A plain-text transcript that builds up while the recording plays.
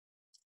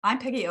I'm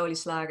Peggy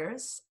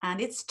Olislaegers, and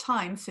it's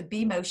time for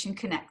B.Motion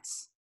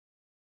Connects.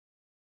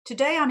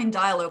 Today I'm in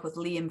dialogue with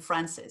Liam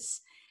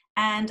Francis,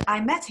 and I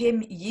met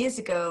him years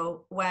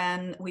ago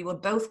when we were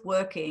both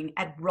working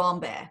at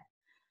Brombear.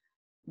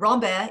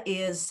 Brombear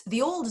is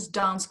the oldest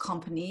dance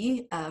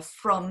company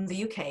from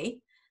the UK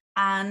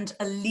and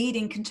a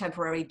leading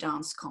contemporary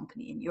dance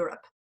company in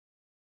Europe.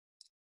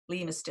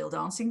 Liam is still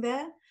dancing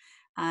there,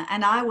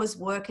 and I was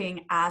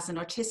working as an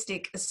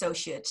artistic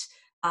associate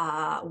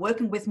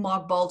working with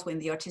Mark Baldwin,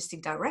 the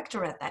artistic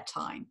director at that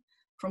time,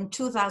 from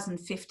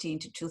 2015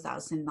 to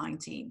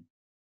 2019.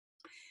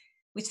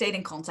 We stayed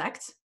in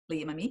contact,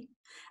 Liam and me,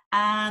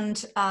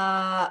 and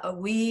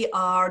we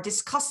are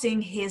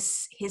discussing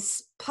his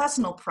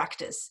personal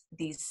practice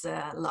these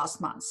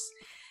last months.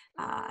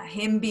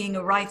 Him being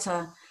a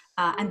writer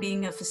and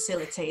being a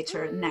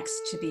facilitator next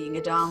to being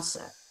a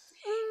dancer.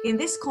 In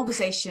this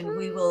conversation,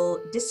 we will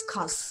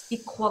discuss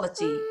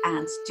equality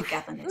and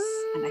togetherness,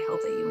 and I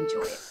hope that you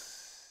enjoy it.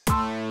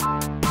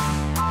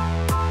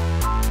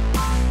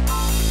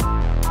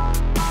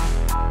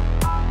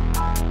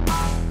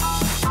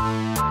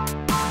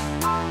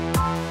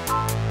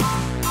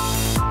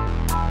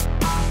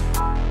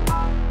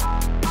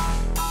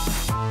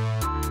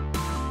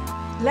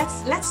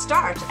 Let's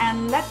start,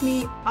 and let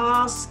me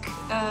ask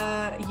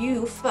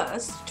you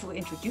first to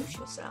introduce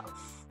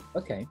yourself.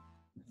 Okay,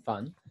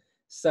 fun.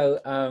 So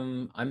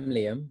I'm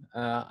Liam.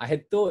 I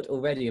had thought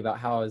already about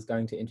how I was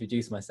going to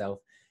introduce myself,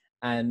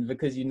 and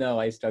because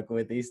I struggle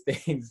with these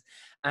things.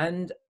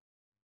 And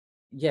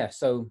yeah,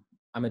 so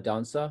I'm a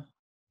dancer,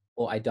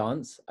 or I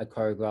dance, I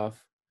choreograph,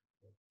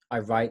 I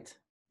write,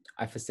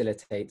 I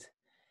facilitate,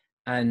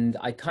 and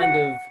I kind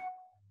of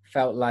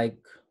felt like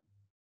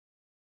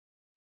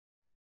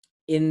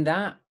in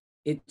that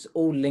it's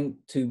all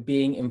linked to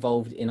being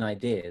involved in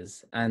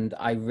ideas, and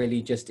I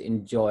really just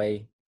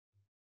enjoy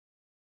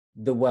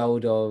the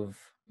world of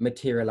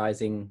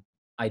materializing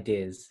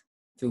ideas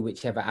through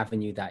whichever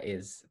avenue that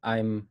is.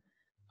 I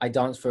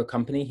dance for a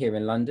company here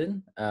in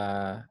London,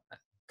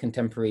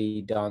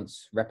 contemporary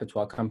dance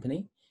repertoire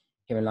company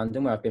here in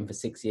London, where I've been for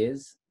 6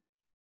 years,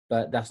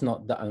 but that's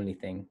not the only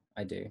thing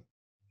I do.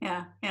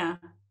 Yeah.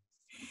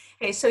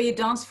 Okay, so you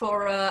dance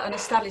for an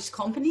established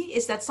company.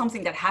 Is that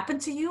something that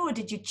happened to you, or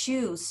did you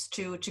choose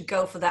to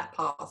go for that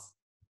path?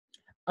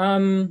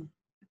 I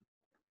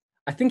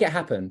think it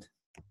happened.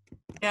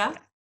 Yeah.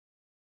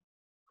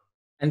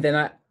 And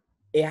then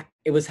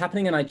it was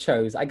happening and I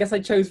chose. I guess I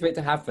chose for it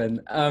to happen.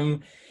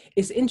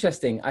 It's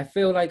interesting. I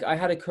feel like I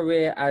had a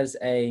career as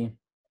a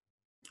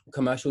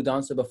commercial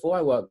dancer before.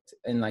 I worked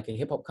in like a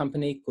hip hop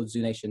company called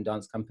B.Motion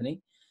Dance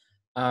Company.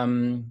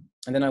 And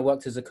then I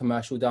worked as a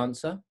commercial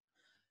dancer,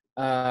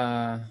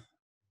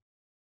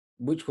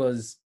 which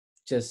was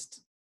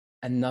just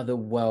another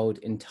world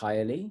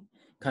entirely,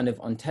 kind of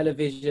on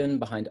television,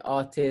 behind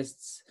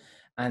artists.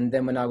 And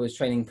then when I was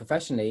training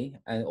professionally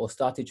or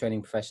started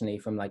training professionally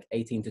from like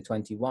 18 to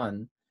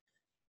 21,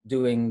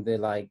 doing the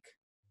like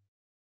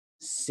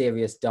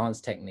serious dance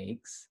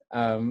techniques,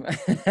 I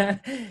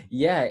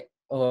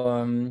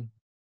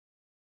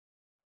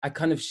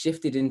kind of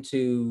shifted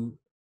into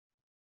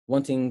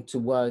wanting to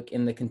work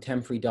in the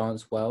contemporary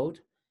dance world.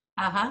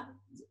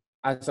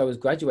 As I was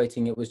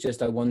graduating, it was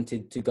just I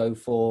wanted to go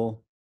for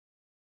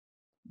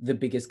the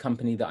biggest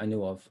company that I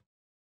knew of.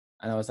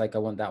 And I was like, I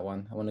want that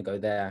one. I want to go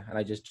there. And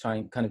I just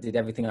kind of did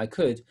everything I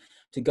could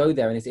to go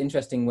there. And it's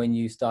interesting when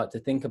you start to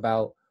think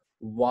about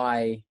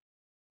why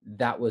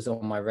that was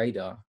on my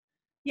radar.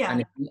 Yeah.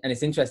 And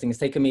it's interesting. It's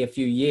taken me a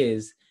few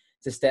years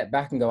to step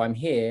back and go, I'm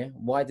here.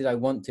 Why did I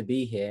want to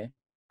be here?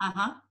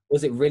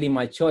 Was it really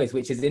my choice?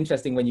 Which is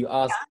interesting when you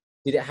ask,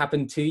 did it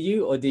happen to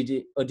you, or did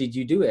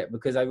you do it?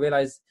 Because I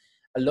realized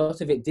a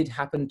lot of it did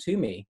happen to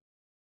me.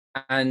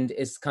 And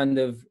it's kind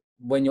of,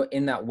 when you're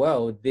in that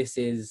world,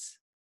 there's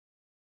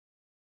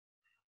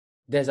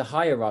a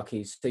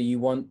hierarchy. So you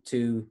want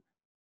to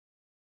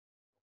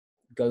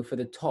go for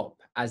the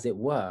top, as it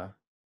were.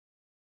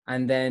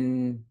 And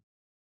then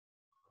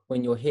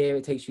when you're here,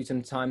 it takes you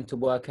some time to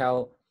work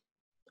out,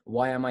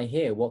 why am I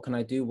here? What can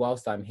I do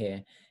whilst I'm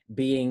here?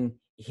 Being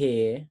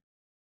here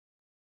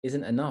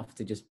isn't enough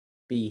to just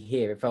be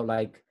here. It felt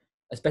like,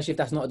 especially if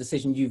that's not a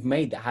decision you've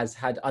made that has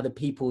had other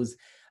people's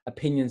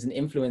opinions and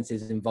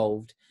influences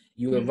involved,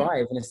 you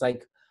arrive and it's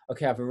like,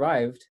 okay, I've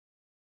arrived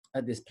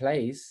at this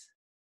place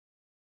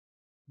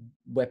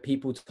where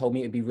people told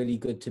me it'd be really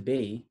good to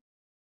be.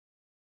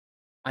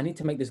 I need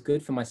to make this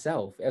good for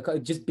myself.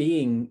 Just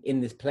being in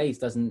this place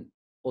doesn't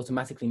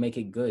automatically make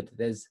it good.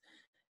 There's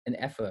an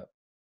effort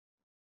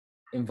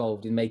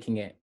involved in making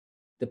it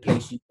the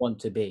place you want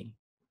to be.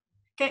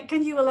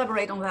 Can you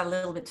elaborate on that a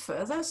little bit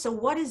further? So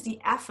what is the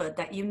effort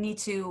that you need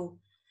to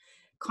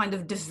kind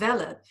of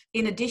develop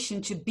in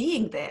addition to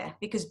being there?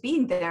 Because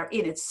being there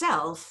in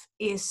itself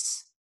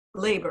is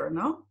labor,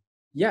 no?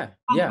 Yeah.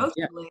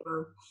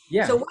 Labor.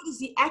 Yeah. So what is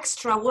the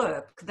extra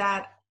work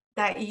that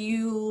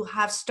you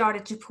have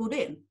started to put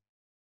in?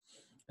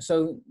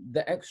 So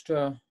I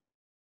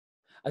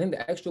think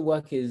the extra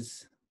work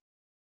is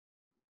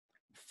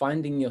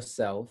finding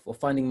yourself, or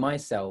finding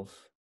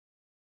myself,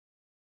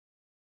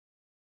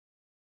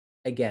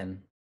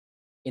 again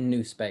in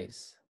new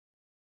space.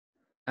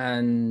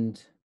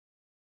 And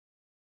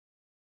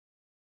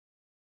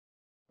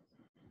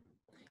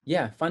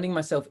yeah, finding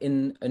myself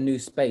in a new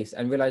space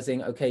and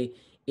realizing, okay,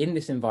 in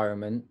this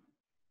environment,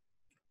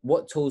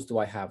 what tools do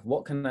I have?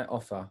 What can I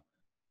offer?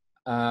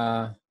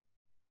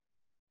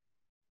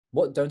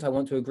 What don't I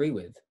want to agree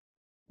with?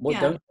 What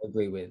Yeah. don't I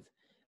agree with?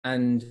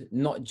 And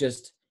not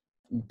just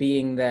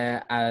being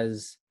there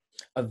as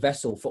a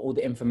vessel for all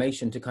the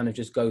information to kind of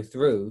just go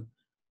through,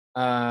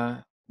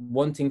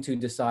 wanting to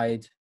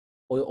decide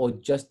or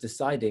just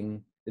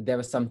deciding that there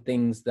are some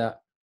things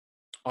that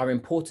are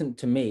important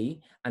to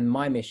me and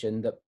my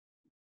mission that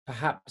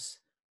perhaps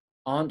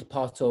aren't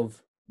part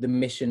of the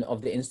mission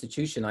of the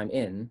institution I'm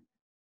in,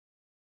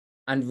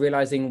 and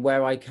realizing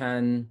where I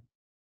can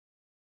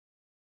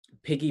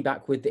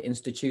piggyback with the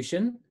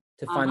institution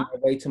to find Uh-huh. my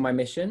way to my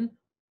mission,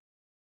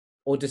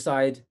 or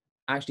decide,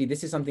 actually,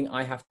 this is something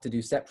I have to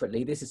do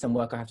separately. This is some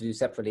work I have to do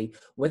separately,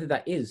 whether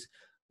that is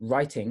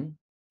writing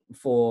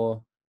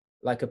for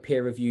like a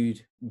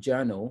peer-reviewed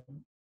journal,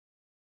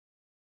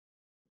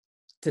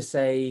 to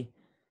say,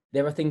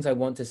 there are things I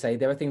want to say,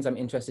 there are things I'm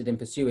interested in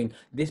pursuing.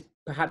 This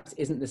perhaps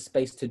isn't the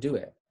space to do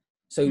it.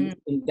 So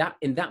Mm.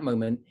 in that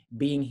moment,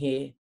 being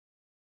here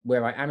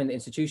where I am in the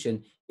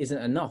institution isn't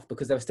enough,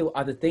 because there are still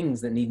other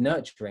things that need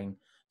nurturing.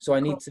 So I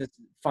need Cool. to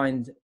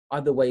find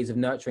other ways of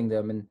nurturing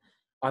them and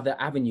other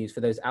avenues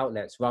for those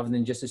outlets, rather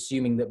than just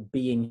assuming that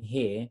being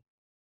here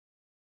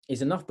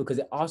is enough, because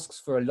it asks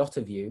for a lot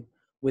of you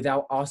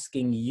without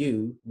asking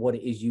you what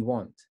it is you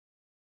want.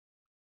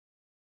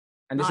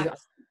 And this is,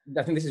 Nice.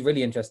 I think this is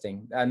really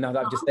interesting. And now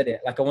that I've just said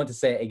it, like, I want to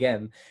say it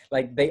again.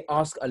 Like, they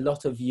ask a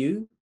lot of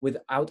you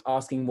without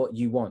asking what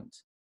you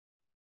want.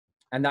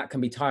 And that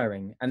can be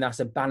tiring. And that's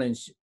a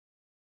balance.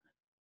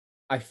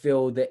 I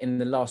feel that in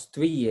the last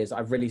 3 years,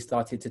 I've really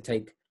started to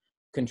take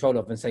control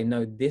of and say,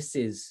 no, this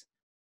is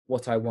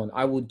what I want.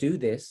 I will do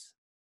this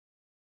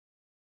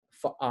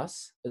for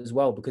us as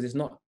well, because it's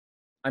not,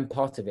 I'm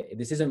part of it.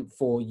 This isn't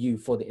for you,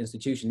 for the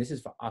institution. This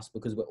is for us,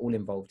 because we're all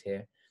involved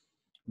here.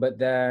 But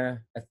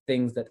there are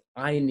things that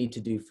I need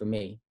to do for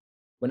me.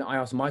 When I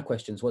ask my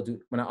questions,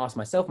 when I ask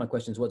myself my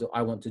questions, what do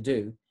I want to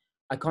do?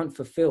 I can't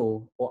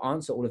fulfill or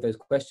answer all of those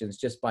questions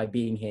just by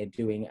being here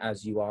doing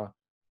as you are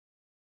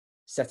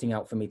setting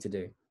out for me to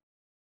do.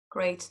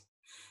 Great.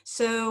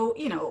 So,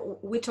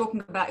 we're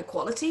talking about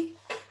equality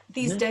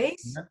these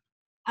days.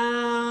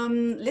 Yeah.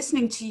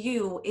 Listening to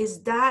you,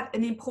 is that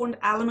an important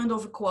element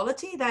of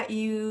equality, that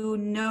you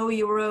know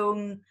your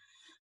own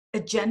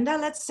agenda,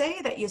 let's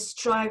say, that you're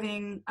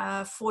striving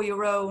for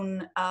your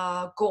own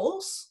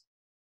goals?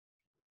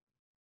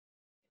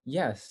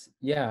 Yes.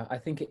 Yeah, I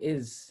think it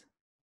is.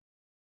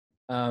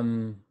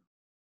 Um,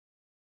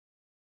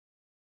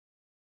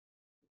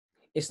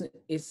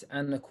 it's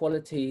an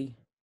equality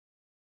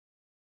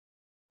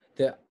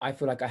that I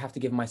feel like I have to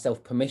give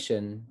myself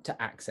permission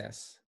to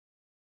access,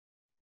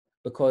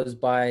 because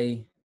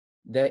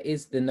there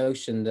is the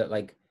notion that,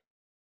 like,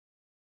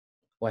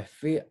 well, I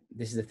feel,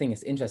 this is the thing,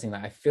 it's interesting,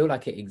 like, I feel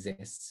like it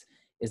exists,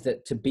 is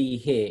that to be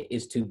here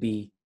is to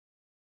be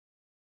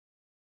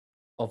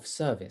of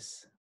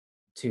service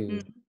to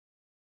Mm.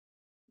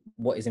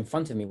 what is in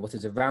front of me, what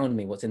is around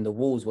me, what's in the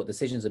walls, what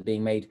decisions are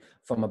being made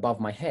from above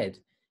my head.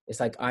 It's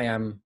like I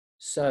am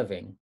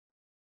serving,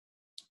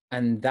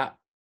 and that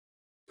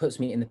puts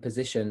me in the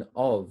position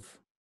of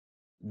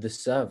the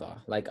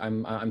server. Like,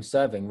 I'm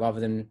serving, rather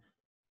than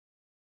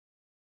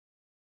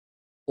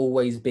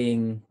always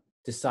being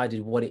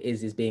decided what it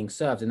is being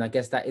served. And I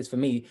guess that is, for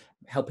me,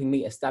 helping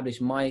me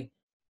establish my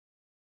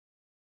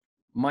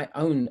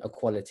own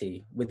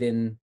equality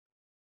within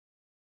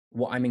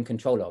what I'm in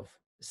control of,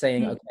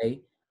 saying, Mm.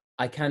 okay,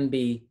 I can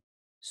be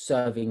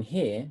serving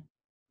here,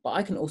 but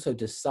I can also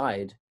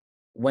decide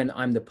when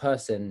I'm the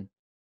person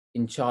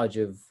in charge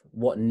of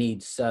what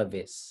needs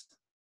service.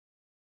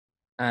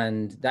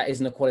 And that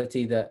is an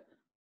equality that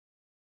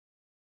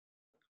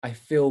I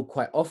feel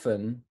quite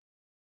often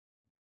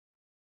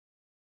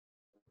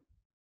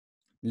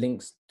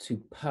links to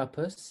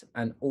purpose,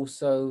 and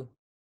also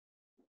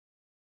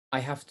I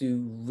have to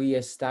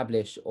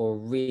re-establish or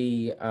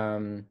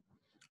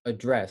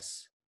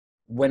address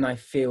when I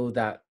feel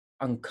that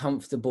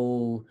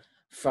uncomfortable,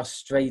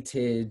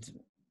 frustrated,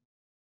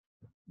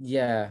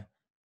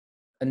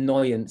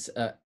 annoyance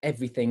at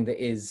everything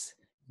that is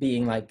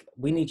being like,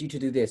 we need you to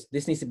do this,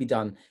 this needs to be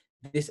done,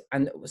 this.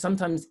 And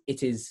sometimes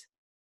it is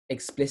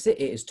explicit,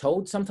 it is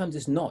told, sometimes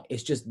it's not,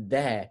 it's just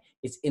there,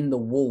 it's in the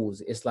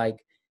walls. It's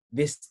like,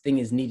 this thing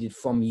is needed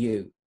from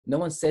you. No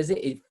one says it,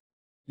 it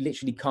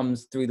literally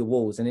comes through the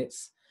walls. And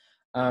it's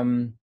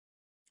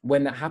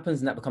when that happens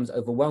and that becomes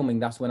overwhelming,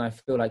 that's when I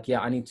feel like,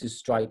 I need to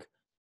strike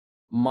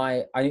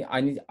I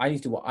need to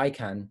do what I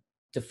can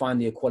to find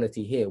the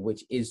equality here,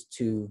 which is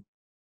to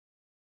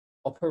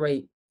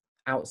operate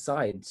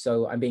outside.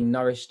 So I'm being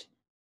nourished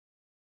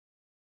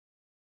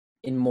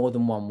in more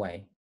than one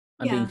way.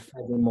 I'm being Yeah.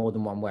 fed in more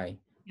than one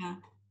way. Yeah.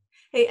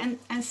 Hey, and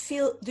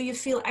do you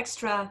feel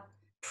extra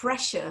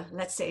pressure,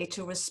 let's say,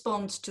 to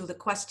respond to the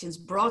questions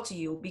brought to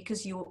you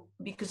because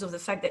of the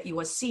fact that you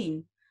were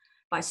seen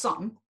by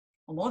some,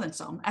 or more than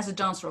some, as a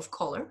dancer of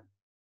color?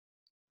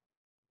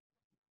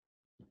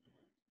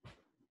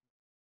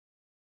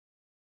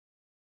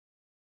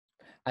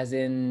 As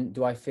in,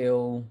 do I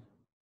feel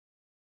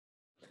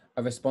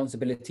a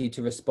responsibility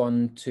to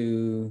respond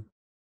to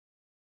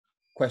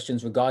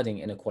questions regarding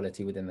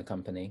inequality within the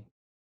company?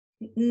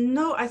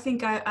 No, I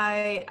think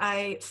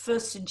I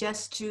first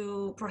suggest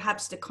to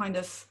perhaps the kind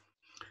of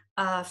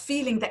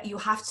feeling that you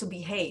have to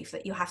behave,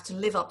 that you have to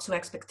live up to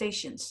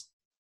expectations.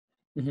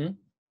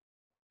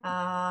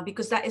 Mm-hmm.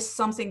 Because that is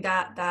something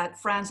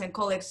that friends and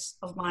colleagues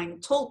of mine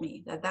told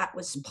me, that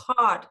was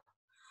part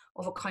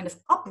of a kind of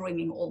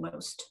upbringing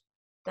almost,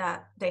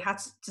 that they had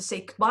to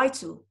say goodbye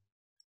to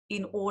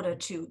in order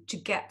to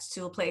get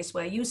to a place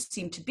where you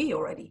seem to be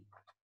already.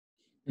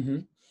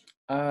 Mm-hmm.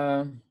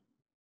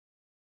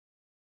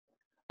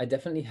 I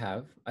definitely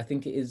have. I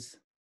think it is.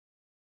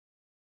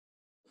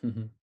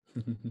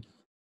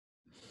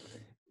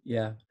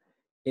 Yeah,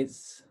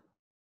 it's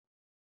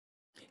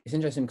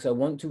interesting because I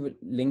want to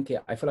link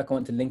it. I feel like I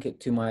want to link it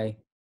to my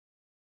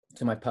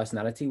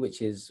personality,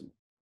 which is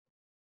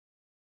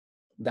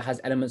that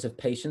has elements of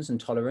patience and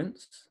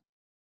tolerance.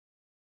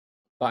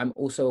 But I'm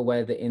also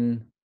aware that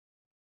in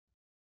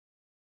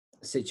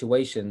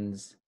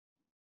situations,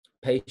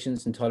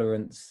 patience and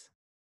tolerance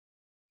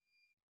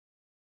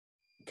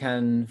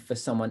can, for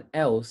someone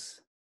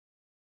else,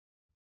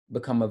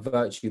 become a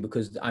virtue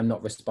because I'm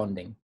not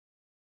responding.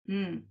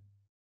 Mm.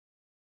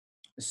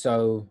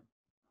 So,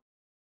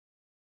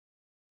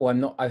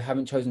 or I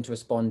haven't chosen to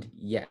respond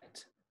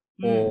yet.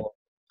 Mm. Or,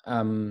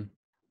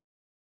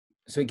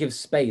 so it gives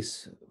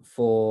space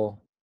for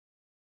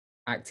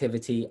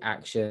activity,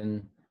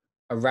 action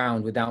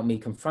around without me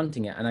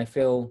confronting it. And I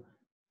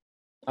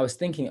was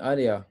thinking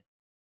earlier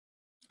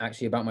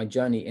actually about my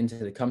journey into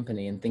the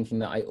company and thinking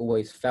that I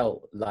always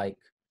felt like,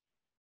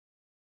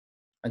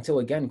 until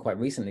again quite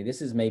recently,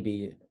 this is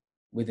maybe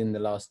within the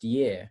last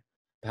year,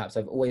 perhaps,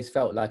 I've always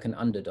felt like an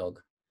underdog,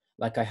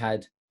 like I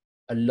had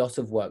a lot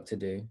of work to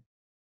do,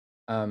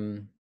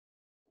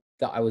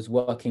 that I was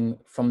working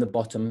from the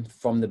bottom,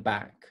 from the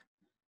back,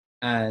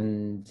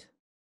 and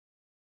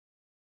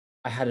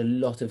I had a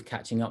lot of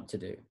catching up to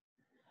do.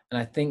 And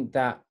I think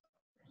that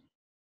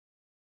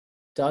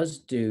does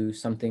do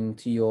something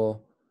to your,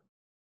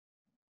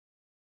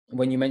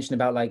 when you mention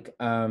about like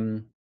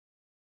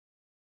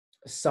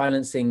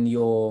silencing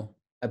your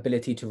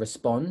ability to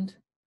respond,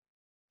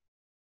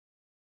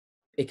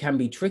 it can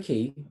be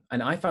tricky.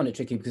 And I found it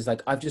tricky because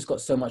like I've just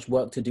got so much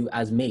work to do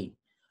as me.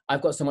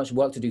 I've got so much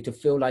work to do to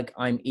feel like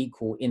I'm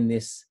equal in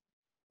this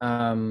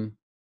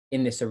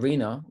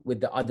arena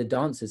with the other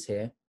dancers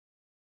here,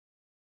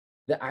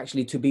 that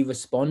actually to be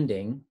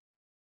responding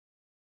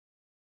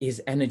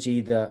is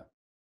energy that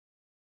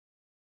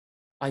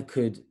I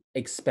could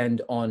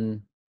expend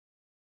on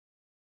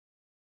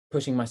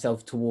pushing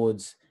myself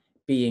towards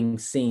being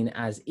seen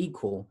as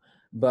equal.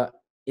 But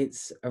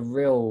it's a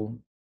real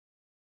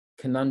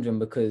conundrum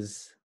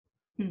because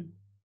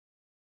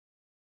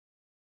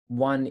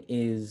one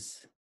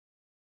is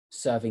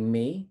serving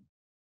me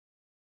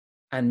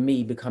and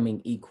me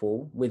becoming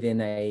equal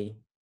within a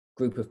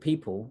group of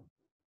people,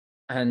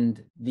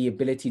 and the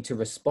ability to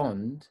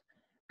respond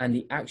and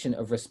the action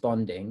of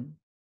responding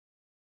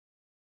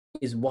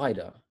is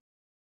wider.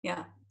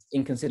 Yeah.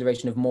 In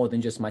consideration of more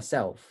than just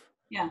myself.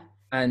 Yeah.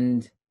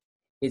 And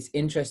it's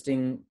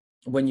interesting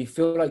when you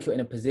feel like you're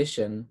in a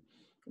position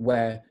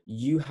where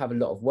you have a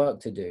lot of work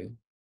to do.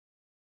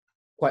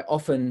 Quite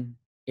often,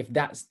 if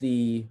that's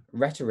the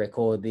rhetoric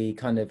or the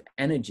kind of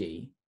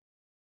energy,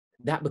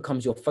 that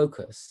becomes your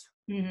focus.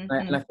 Mm-hmm.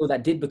 And I feel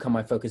that did become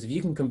my focus. If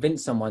you can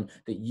convince someone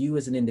that you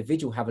as an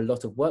individual have a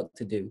lot of work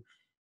to do,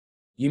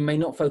 you may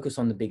not focus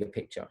on the bigger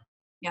picture.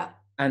 Yeah.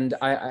 And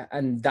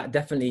and that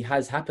definitely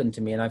has happened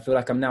to me. And I feel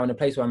like I'm now in a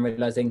place where I'm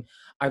realizing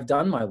I've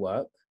done my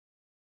work.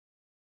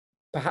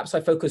 Perhaps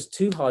I focus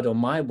too hard on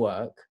my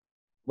work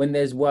when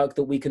there's work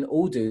that we can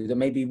all do, that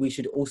maybe we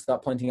should all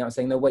start pointing out,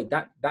 saying, no, wait,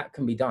 that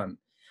can be done.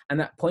 And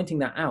that pointing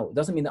that out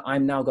doesn't mean that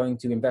I'm now going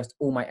to invest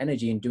all my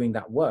energy in doing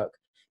that work.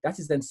 That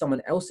is then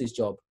someone else's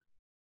job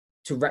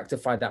to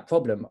rectify that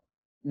problem,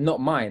 not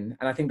mine.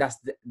 And I think that's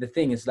the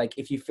thing, is like,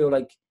 if you feel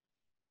like,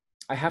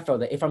 I have felt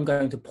that if I'm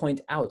going to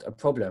point out a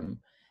problem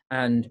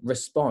and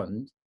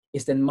respond,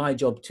 it's then my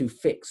job to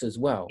fix as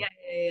well.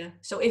 Yeah.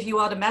 So if you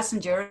are the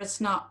messenger,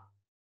 it's not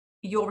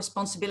your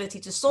responsibility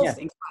to solve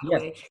things right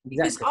away.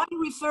 Because Exactly. are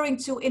you referring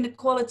to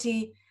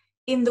inequality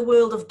in the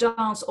world of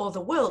dance or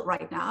the world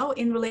right now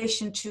in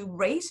relation to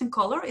race and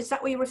color? Is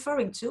that what you're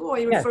referring to, or are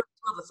you referring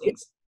to other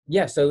things?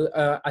 Yeah. So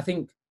I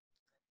think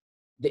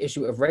the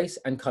issue of race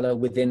and color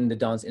within the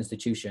dance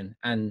institution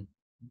and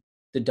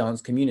the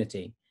dance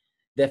community,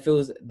 it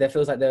feels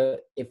like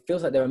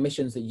there are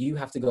missions that you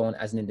have to go on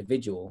as an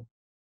individual,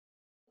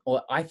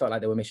 or I felt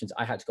like there were missions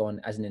I had to go on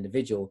as an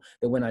individual,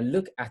 that when I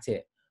look at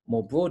it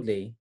more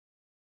broadly,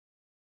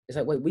 it's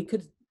like, wait, we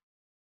could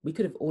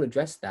have all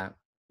addressed that.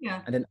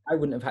 Yeah. And then I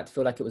wouldn't have had to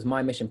feel like it was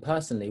my mission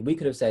personally. We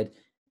could have said,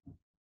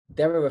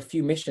 there are a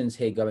few missions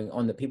here going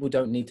on that people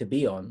don't need to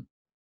be on.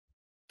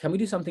 Can we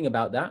do something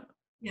about that?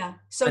 Yeah.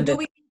 So And then,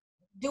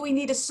 do we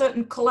need a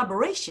certain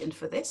collaboration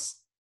for this?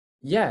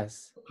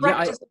 yes,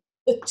 Practice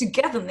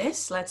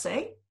togetherness, let's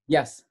say.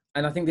 yes.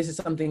 And I think this is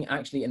something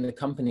actually in the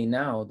company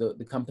now that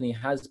the company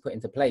has put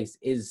into place,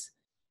 is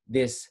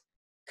this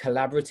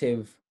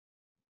collaborative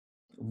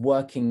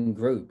working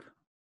group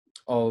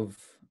of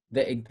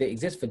that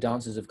exists for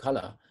dancers of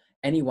color.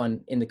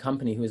 Anyone in the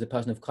company who is a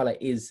person of color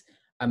is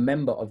a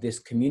member of this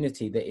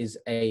community. That is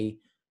a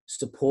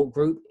support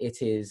group.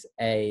 It is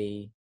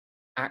a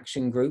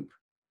action group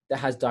that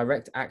has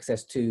direct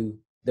access to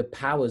the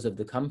powers of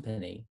the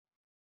company.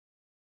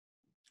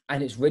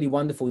 And it's really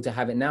wonderful to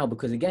have it now,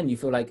 because again, you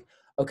feel like,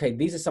 okay,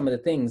 these are some of the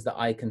things that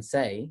I can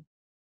say,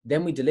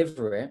 then we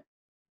deliver it.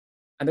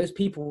 And those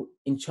people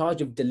in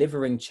charge of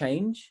delivering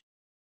change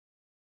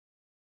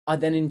are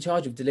then in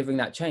charge of delivering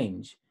that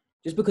change.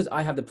 Just because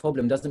I have the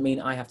problem doesn't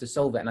mean I have to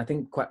solve it. And I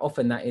think quite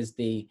often that is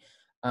the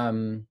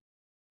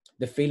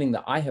feeling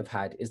that I have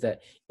had, is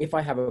that if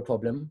I have a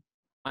problem,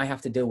 I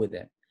have to deal with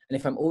it. And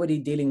if I'm already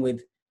dealing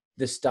with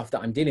the stuff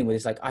that I'm dealing with,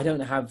 it's like, I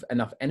don't have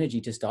enough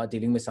energy to start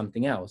dealing with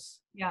something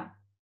else. Yeah.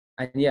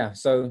 And yeah,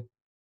 so,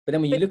 but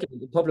then when you look at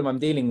the problem I'm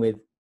dealing with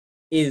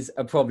is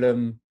a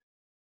problem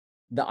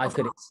that I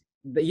could,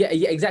 yeah,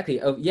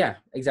 exactly. Oh, yeah,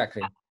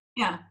 exactly.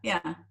 Yeah,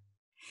 yeah.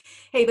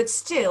 Hey, but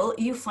still,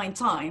 you find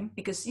time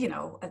because, you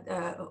know,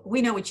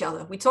 we know each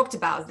other. We talked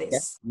about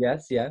this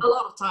Yes, yeah. a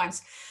lot of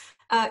times.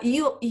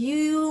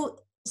 You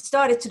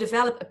started to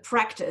develop a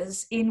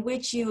practice in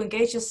which you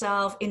engage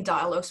yourself in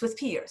dialogues with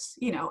peers,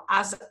 you know,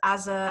 as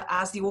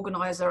the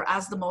organizer,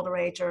 as the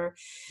moderator.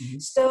 Mm-hmm.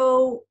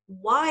 So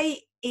why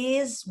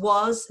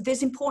was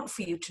this important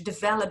for you to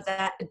develop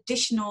that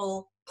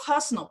additional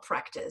personal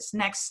practice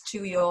next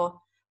to your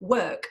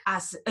work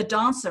as a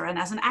dancer and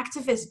as an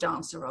activist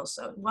dancer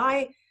also?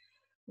 Why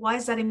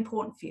is that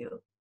important for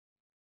you?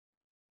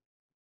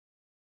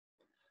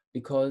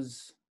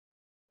 Because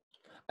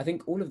I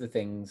think all of the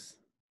things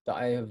that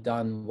I have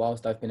done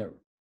whilst I've been at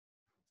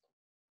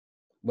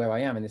where I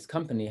am in this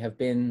company have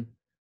been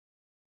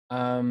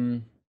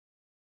to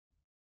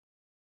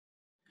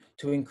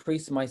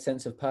increase my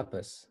sense of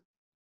purpose.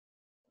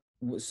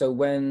 So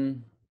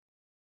when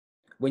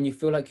you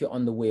feel like you're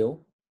on the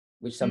wheel,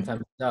 which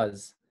sometimes it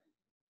does,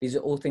 these are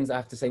all things I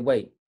have to say,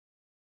 wait.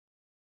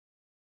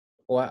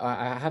 Or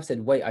I have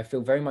said, wait, I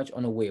feel very much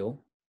on a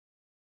wheel.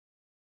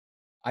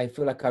 I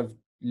feel like I've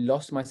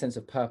lost my sense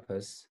of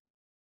purpose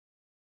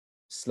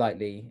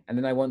slightly. And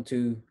then I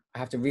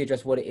have to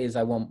readdress what it is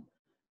I want,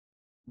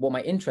 what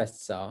my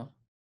interests are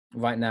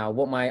right now,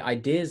 what my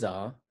ideas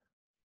are,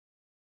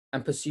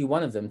 and pursue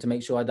one of them to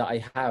make sure that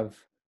I have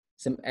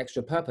some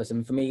extra purpose.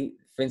 And for me,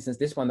 for instance,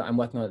 this one that I'm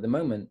working on at the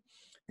moment,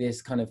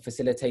 this kind of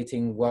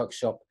facilitating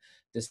workshop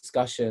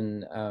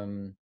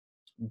discussion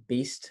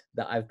beast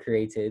that I've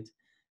created,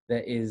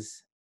 that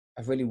is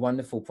a really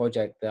wonderful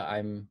project that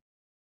I'm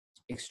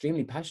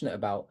extremely passionate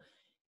about,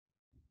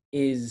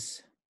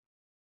 is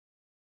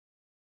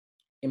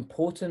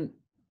important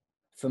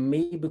for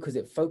me because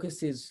it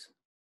focuses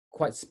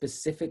quite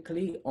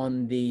specifically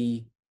on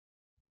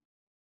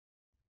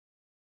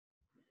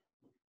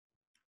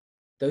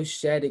those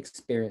shared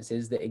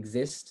experiences that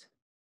exist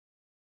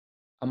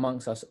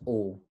amongst us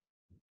all.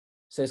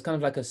 So it's kind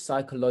of like a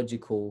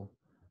psychological,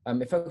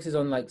 it focuses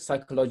on like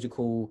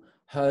psychological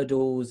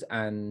hurdles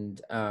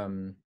and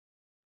the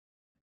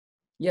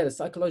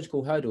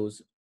psychological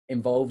hurdles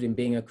involved in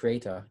being a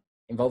creator,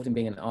 involved in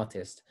being an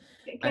artist.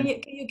 Can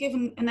you give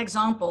an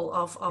example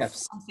of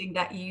Yes. something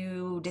that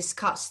you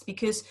discussed?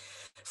 Because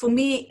for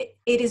me,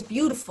 it is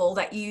beautiful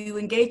that you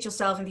engage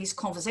yourself in these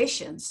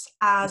conversations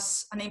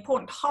as an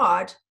important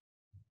part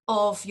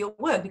of your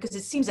work, because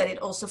it seems that it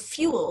also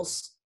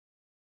fuels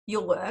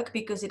your work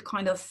because it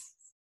kind of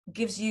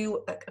gives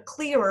you a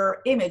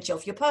clearer image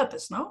of your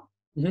purpose, no?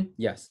 Mm-hmm.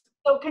 Yes.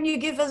 So can you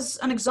give us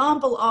an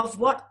example of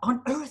what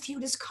on earth you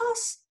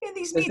discuss in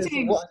these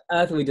meetings? What on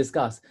earth we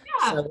discuss?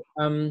 Yeah.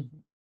 So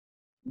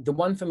the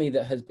one for me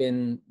that has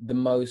been the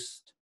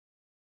most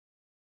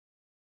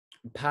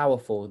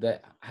powerful,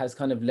 that has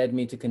kind of led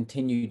me to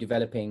continue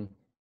developing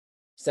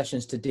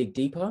sessions to dig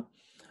deeper,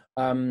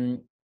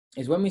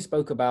 is when we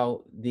spoke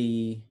about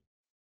this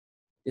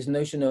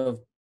notion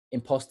of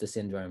imposter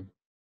syndrome.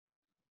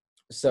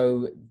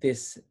 So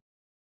this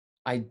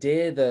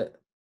idea that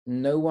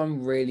no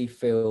one really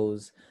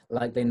feels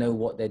like they know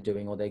what they're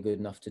doing or they're good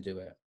enough to do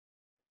it.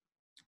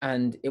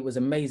 And it was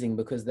amazing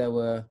because there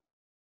were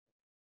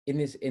in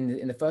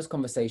the first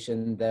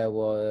conversation, there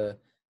were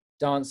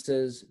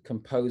dancers,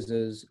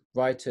 composers,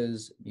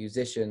 writers,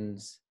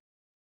 musicians,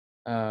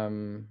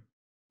 there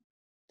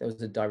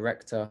was a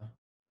director,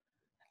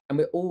 and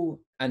we're all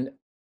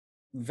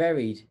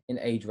varied in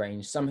age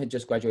range. Some had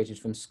just graduated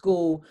from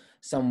school,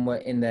 some were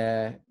in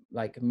their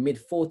like mid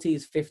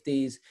 40s,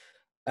 50s,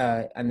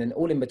 and then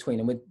all in between.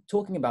 And we're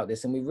talking about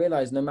this, and we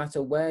realized no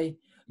matter where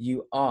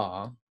you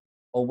are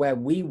or where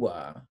we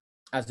were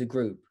as a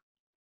group,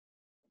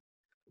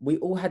 we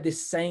all had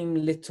this same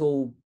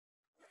little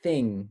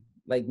thing,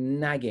 like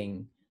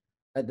nagging,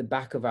 at the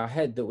back of our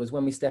head that was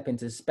when we step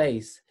into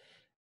space,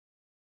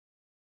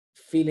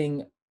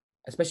 feeling,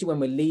 especially when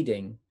we're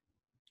leading,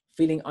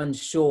 feeling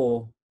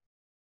unsure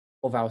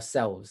of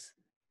ourselves,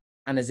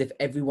 and as if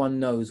everyone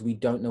knows we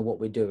don't know what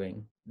we're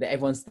doing, that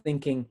everyone's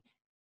thinking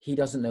he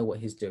doesn't know what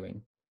he's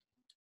doing.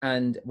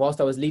 And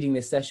whilst I was leading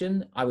this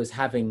session, I was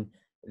having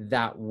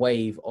that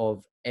wave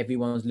of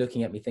everyone's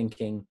looking at me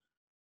thinking,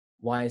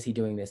 why is he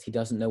doing this? He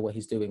doesn't know what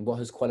he's doing. What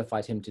has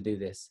qualified him to do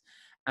this?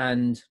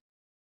 And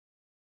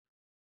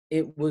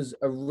it was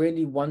a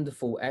really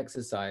wonderful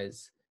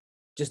exercise,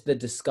 just the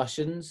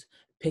discussions,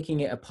 picking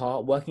it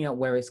apart, working out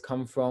where it's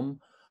come from,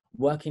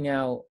 working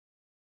out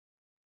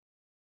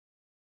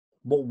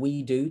what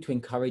we do to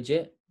encourage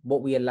it,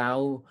 what we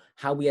allow,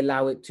 how we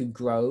allow it to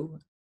grow,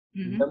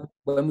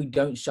 when we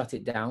don't shut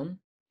it down.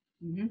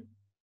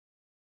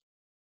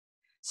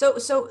 So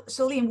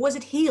Liam, was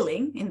it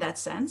healing in that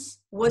sense?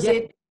 Was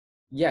it?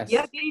 Yes.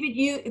 Yeah.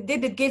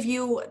 Did it give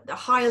you a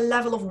higher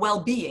level of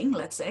well-being,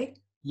 let's say?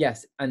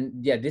 Yes. And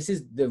yeah, this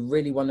is the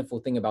really wonderful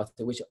thing about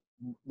it,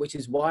 which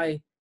is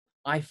why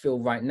I feel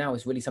right now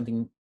is really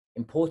something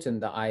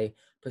important that I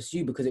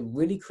pursue, because it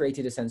really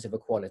created a sense of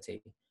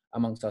equality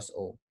amongst us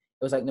all.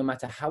 It was like, no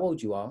matter how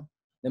old you are,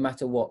 no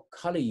matter what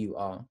color you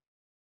are,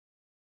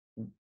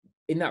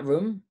 in that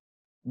room,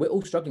 we're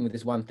all struggling with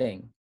this one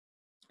thing.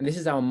 And this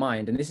is our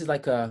mind. And this is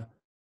like a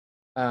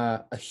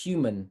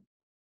human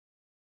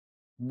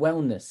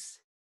wellness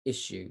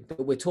issue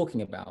that we're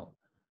talking about.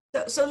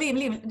 So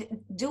Liam,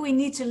 do we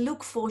need to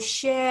look for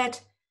shared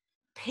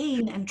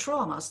pain and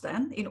traumas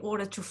then in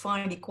order to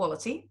find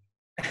equality?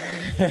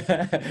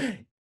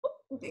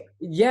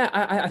 Yeah,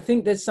 I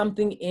think there's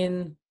something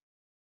in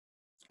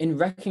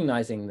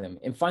recognizing them,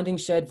 in finding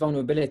shared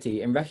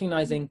vulnerability, in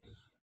recognizing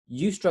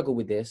you struggle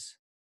with this,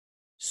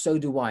 so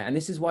do I. And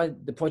this is why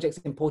the project's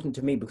important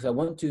to me, because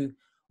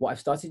what I've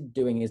started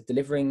doing is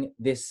delivering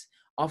this.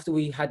 After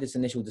we had this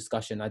initial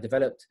discussion, I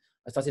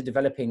started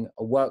developing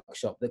a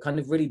workshop that kind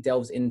of really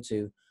delves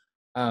into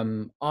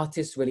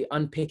artists really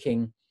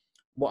unpicking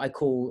what I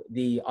call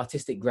the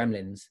artistic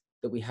gremlins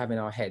that we have in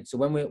our head. So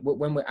when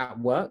we're at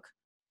work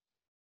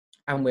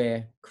and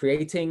we're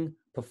creating,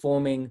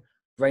 performing,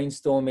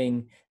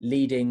 brainstorming,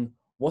 leading,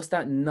 what's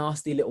that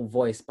nasty little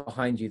voice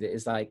behind you that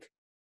is like,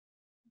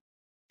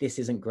 this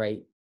isn't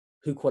great.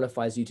 Who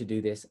qualifies you to do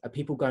this? Are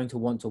people going to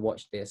want to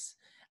watch this?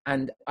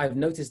 And I've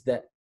noticed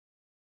that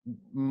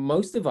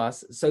most of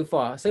us so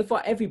far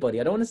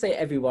everybody, I don't want to say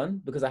everyone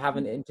because I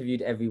haven't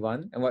interviewed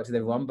everyone and worked with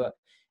everyone, but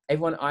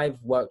everyone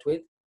I've worked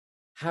with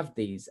have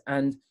these.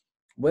 And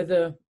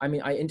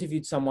I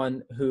interviewed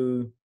someone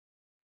who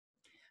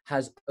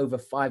has over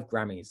 5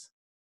 Grammys,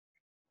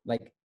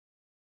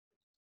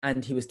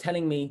 and he was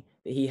telling me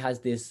that he has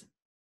this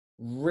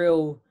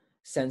real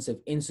sense of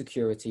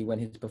insecurity when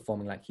he's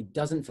performing. Like, he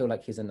doesn't feel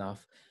like he's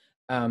enough.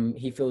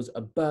 He feels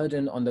a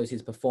burden on those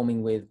he's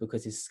performing with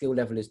because his skill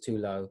level is too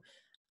low.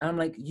 And I'm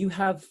like, you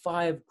have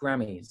 5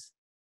 Grammys.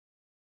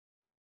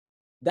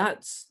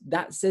 That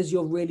says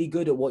you're really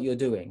good at what you're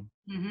doing.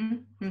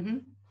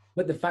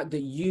 But the fact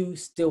that you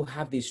still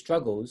have these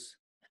struggles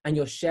and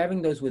you're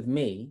sharing those with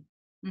me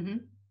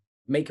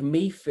make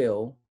me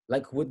feel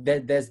like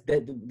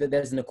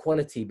there's an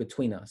equality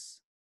between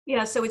us.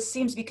 Yeah, so it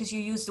seems because you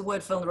use the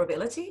word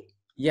vulnerability.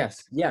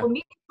 Yes, yeah. For me,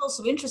 it's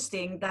also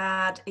interesting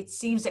that it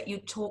seems that you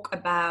talk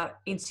about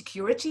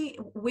insecurity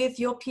with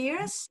your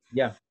peers.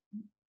 Yeah.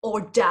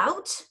 Or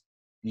doubt.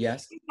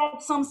 Yes. Is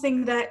that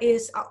something that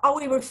is, are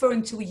we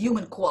referring to a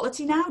human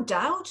quality now,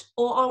 doubt?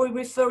 Or are we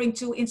referring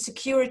to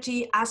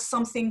insecurity as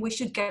something we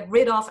should get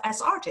rid of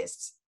as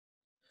artists?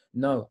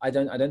 No, I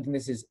don't think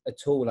this is at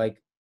all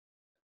like,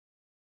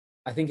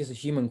 I think it's a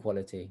human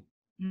quality.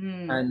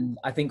 And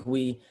I think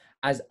we,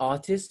 as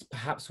artists,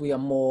 perhaps we are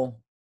more,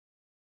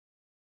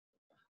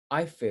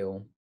 I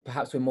feel,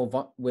 perhaps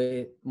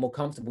we're more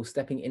comfortable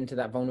stepping into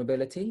that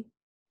vulnerability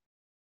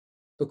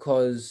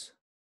because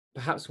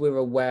perhaps we're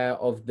aware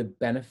of the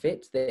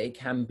benefit that it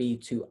can be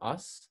to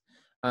us.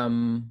 I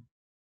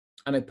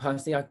know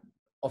personally, I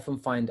often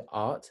find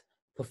art,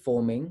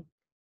 performing,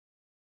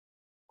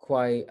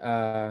 quite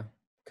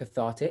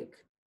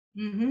cathartic.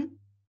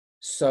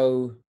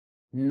 So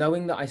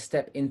knowing that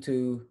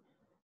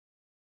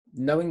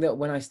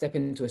when I step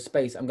into a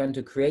space, I'm going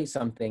to create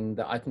something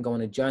that I can go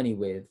on a journey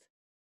with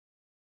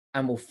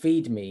and will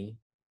feed me,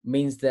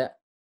 means that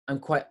I'm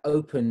quite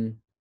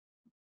open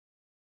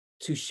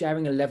to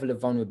sharing a level of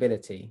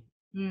vulnerability.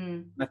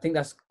 I think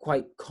that's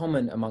quite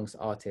common amongst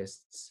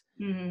artists.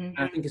 And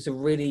I think it's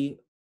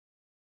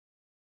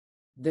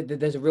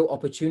there's a real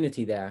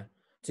opportunity there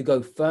to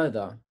go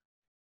further,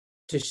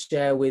 to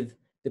share with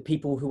the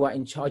people who are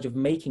in charge of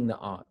making the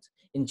art,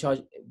 an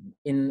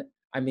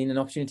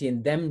opportunity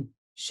in them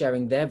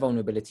sharing their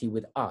vulnerability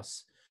with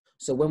us.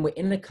 So when we're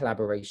in a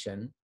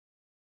collaboration,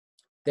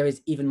 there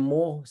is even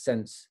more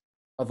sense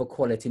of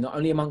equality, not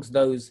only amongst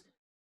those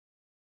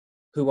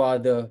who are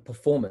the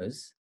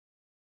performers,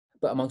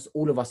 but amongst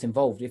all of us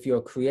involved. If you're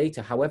a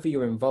creator, however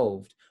you're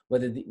involved,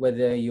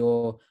 whether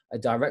you're a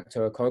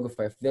director or a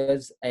choreographer, if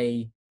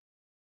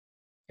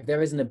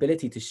there is an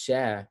ability to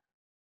share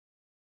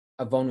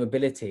a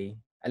vulnerability,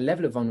 a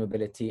level of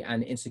vulnerability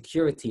and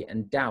insecurity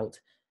and doubt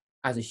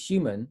as a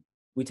human,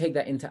 we take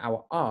that into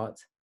our art,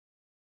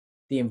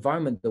 the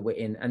environment that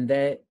we're in, and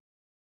there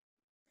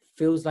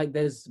feels like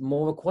there's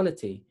more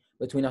equality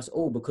between us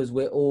all because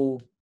we're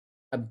all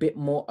a bit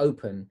more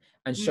open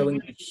and showing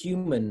the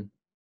human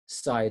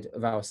side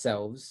of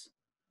ourselves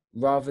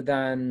rather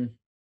than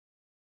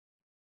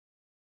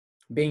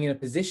being in a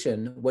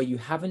position where you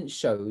haven't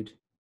showed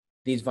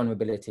these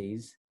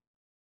vulnerabilities,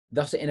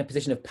 thus in a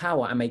position of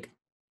power and make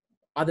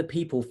other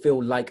people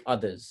feel like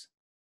others.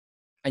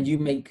 And you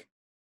make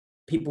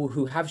people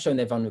who have shown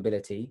their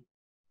vulnerability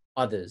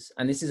others.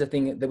 And this is a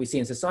thing that we see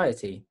in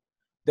society.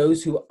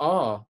 Those who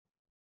are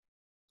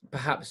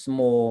perhaps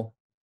more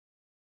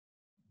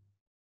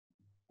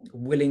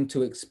willing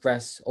to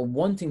express or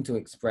wanting to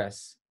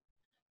express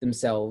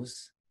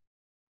themselves,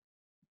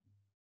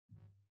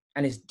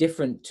 and it's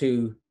different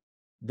to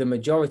the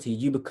majority,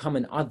 you become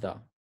an other.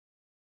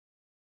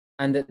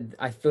 And that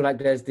I feel like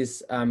there's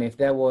this, if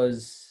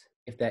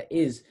there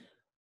is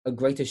a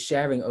greater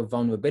sharing of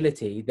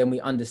vulnerability, then we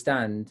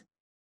understand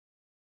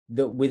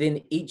that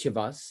within each of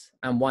us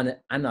and one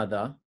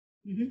another,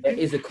 there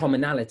is a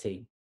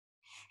commonality.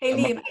 Hey,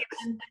 Liam,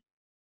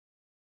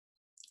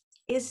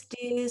 is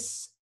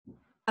this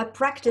a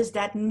practice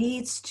that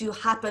needs to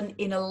happen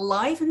in a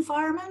live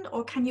environment,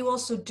 or can you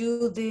also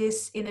do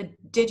this in a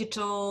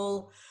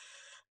digital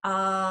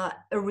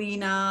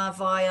arena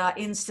via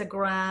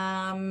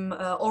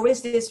Instagram, or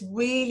is this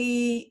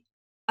really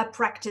a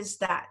practice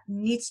that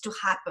needs to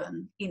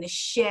happen in a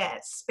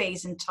shared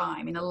space and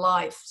time, in a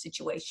live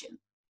situation?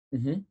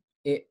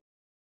 It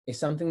is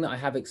something that I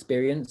have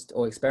experienced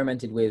or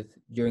experimented with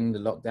during the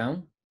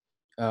lockdown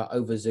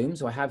over Zoom.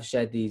 So I have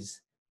shared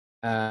these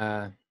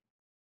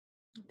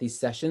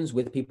sessions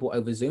with people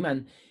over Zoom,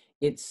 and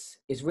it's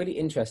really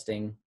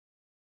interesting.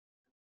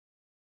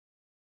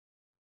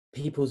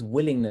 People's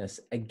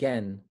willingness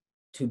again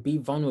to be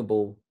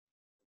vulnerable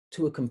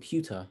to a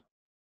computer.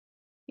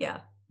 Yeah.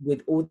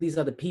 With all these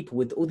other people,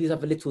 with all these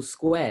other little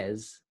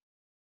squares.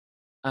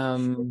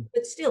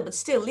 But still,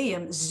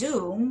 Liam,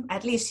 Zoom,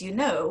 at least you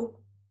know.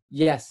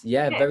 Yes,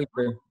 yeah, very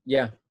true.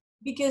 Yeah.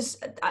 Because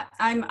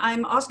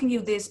I'm asking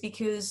you this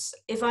because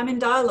if I'm in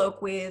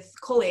dialogue with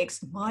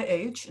colleagues my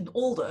age and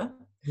older,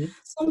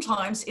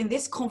 sometimes in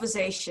this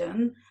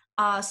conversation,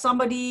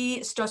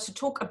 somebody starts to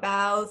talk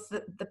about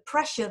the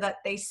pressure that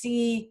they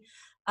see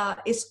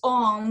is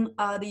on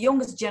the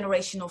youngest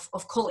generation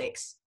of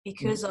colleagues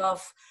because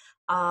of,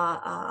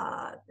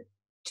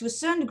 to a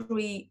certain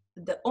degree,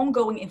 the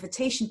ongoing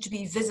invitation to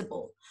be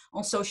visible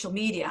on social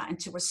media and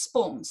to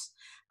respond.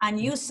 And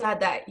you said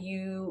that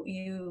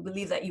you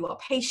believe that you are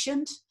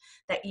patient,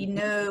 that you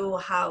know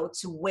how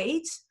to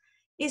wait.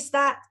 Is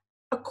that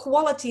a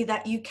quality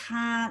that you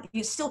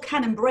still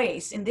can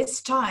embrace in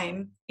this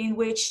time in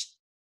which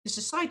the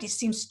society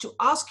seems to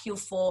ask you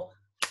for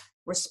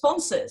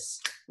responses,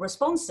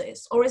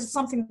 or is it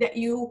something that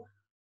you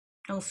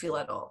don't feel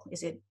at all?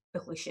 Is it a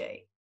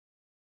cliche?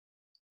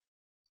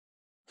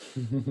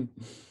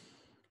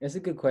 It's a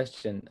good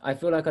question. I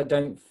feel like I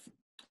don't,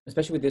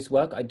 especially with this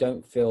work, I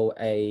don't feel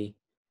a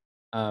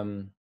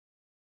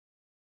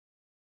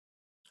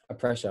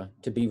pressure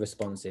to be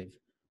responsive,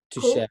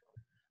 to share,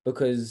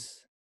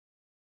 because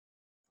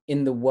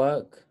in the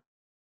work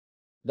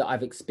that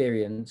I've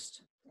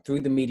experienced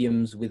through the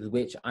mediums with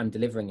which I'm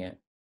delivering it,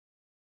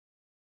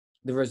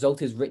 the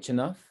result is rich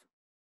enough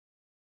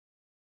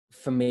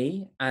for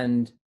me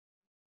and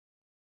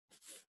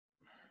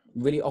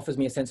really offers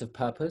me a sense of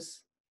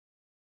purpose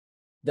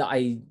that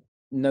I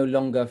no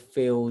longer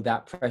feel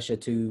that pressure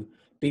to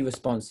be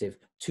responsive,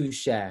 to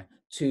share,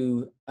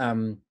 to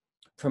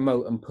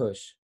promote and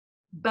push.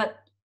 But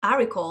I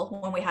recall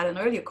when we had an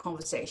earlier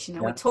conversation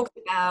and we talked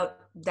about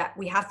that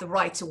we have the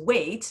right to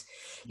wait.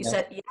 You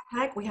said, yeah,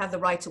 heck, we have the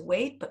right to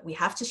wait, but we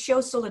have to show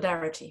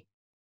solidarity.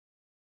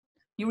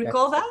 You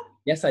recall that?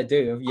 Yes, I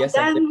do. Yes,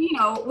 and then, I do. you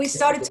know, we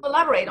started to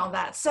elaborate on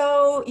that.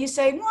 So you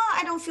say, well,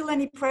 I don't feel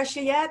any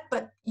pressure yet,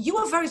 but you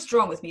were very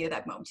strong with me at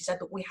that moment. You said,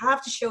 but we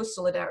have to show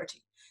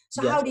solidarity.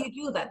 So how do you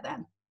do that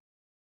then?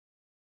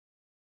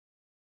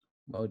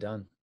 Well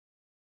done.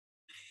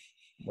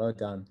 Well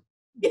done.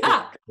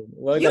 Yeah.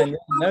 Well done.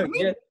 No,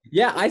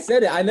 yeah, I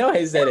said it. I know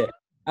I said it.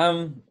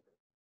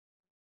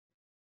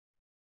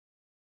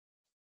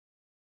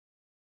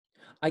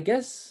 I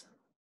guess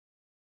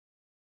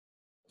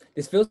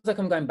this feels like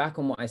I'm going back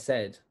on what I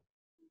said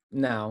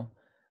now,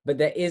 but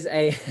there is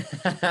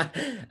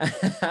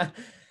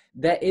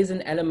there is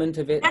an element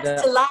of it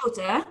that's allowed,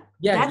 eh?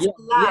 That's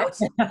allowed.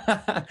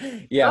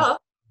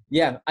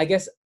 Yeah. I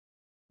guess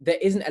there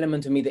is an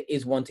element of me that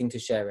is wanting to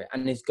share it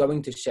and is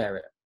going to share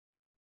it.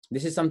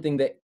 This is something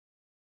that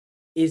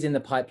is in the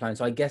pipeline.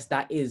 So I guess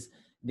that is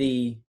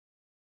the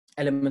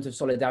element of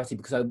solidarity,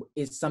 because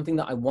it's something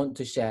that I want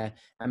to share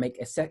and make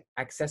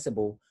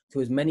accessible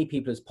to as many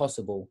people as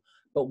possible.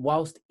 But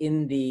whilst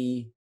in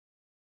the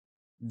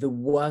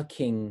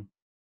working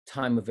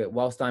time of it,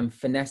 whilst I'm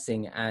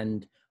finessing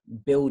and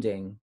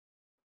building,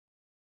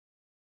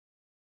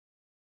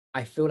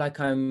 I feel like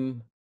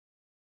I'm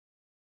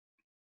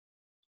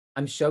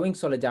I'm showing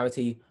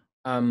solidarity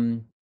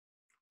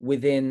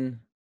within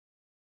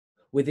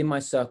my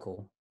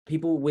circle,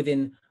 people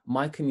within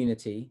my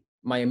community,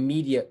 my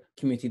immediate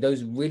community,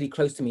 those really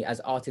close to me as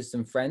artists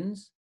and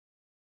friends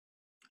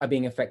are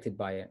being affected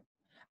by it.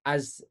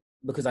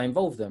 Because I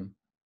involve them,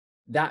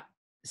 that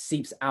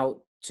seeps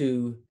out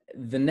to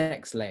the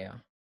next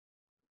layer,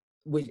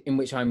 in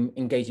which I'm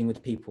engaging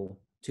with people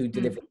to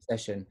deliver the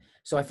session.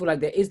 So I feel like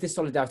there is this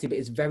solidarity, but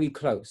it's very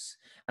close.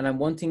 And I'm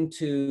wanting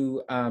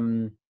to,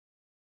 I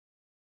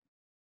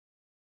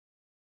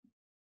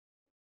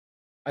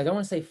don't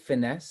want to say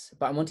finesse,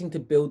 but I'm wanting to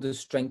build the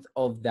strength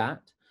of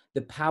that,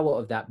 the power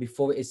of that,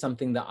 before it is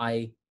something that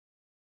I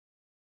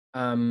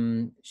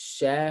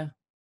share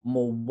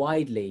more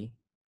widely,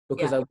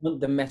 because Yeah. I want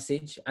the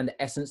message and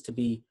the essence to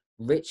be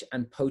rich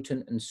and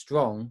potent and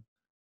strong,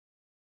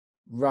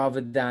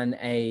 rather than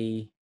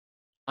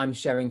I'm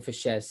sharing for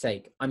share's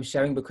sake. I'm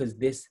sharing because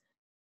this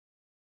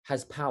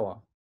has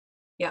power.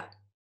 Yeah.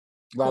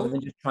 Rather Cool.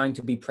 than just trying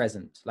to be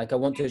present. Like I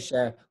want to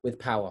share with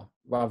power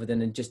rather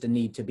than just a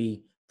need to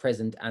be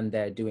present and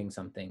they're doing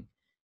something.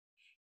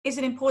 Is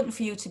it important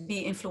for you to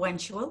be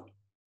influential?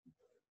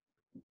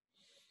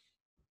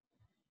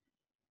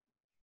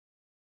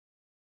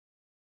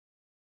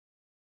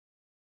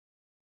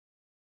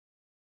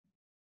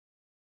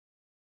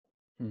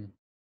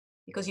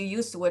 Because you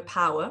used the word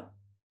power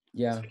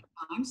Yeah. 3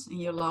 times in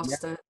your Yeah.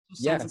 last 2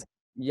 Yeah. sentences.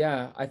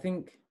 Yeah. I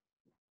think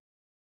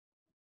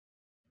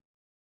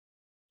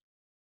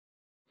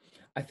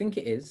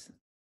it is.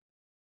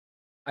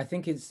 I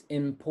think it's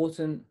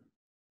important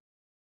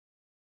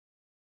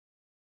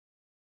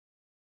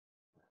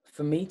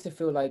for me to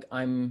feel like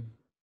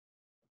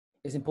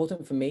it's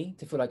important for me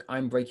to feel like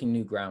I'm breaking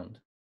new ground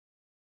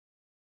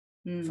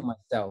for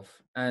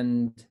myself.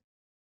 And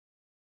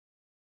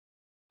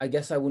I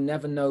guess I will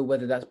never know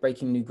whether that's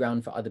breaking new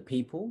ground for other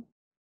people,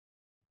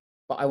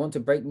 but I want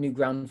to break new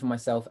ground for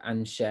myself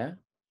and share.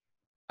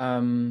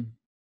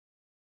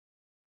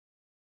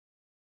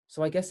 So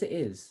I guess it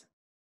is.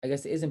 I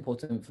guess it is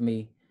important for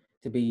me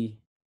to be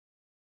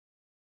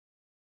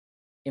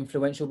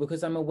influential,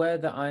 because I'm aware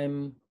that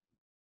I'm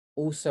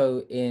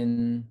also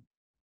in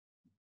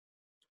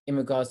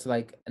regards to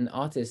like an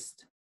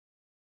artist,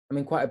 I'm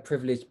in quite a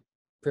privileged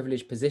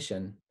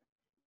position,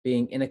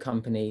 being in a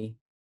company,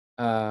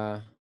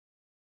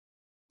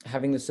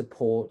 having the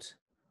support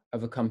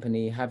of a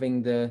company,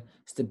 having the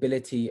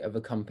stability of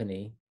a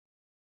company.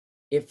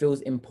 It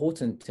feels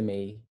important to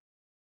me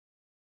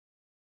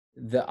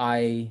that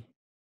I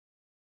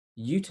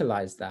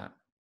utilize that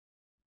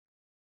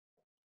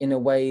in a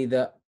way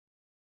that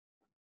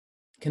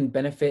can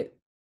benefit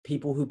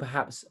people who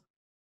perhaps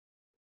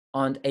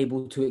aren't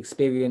able to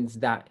experience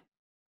that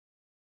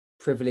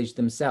privilege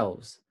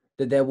themselves,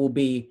 that there will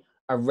be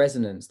a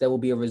resonance, there will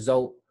be a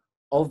result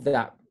of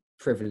that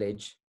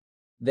privilege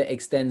that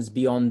extends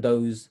beyond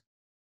those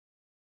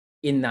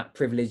in that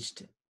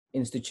privileged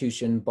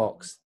institution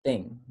box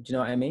thing. Do you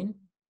know what I mean?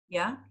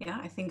 Yeah,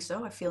 I think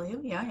so. I feel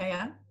you.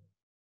 Yeah.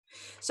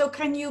 So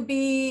can you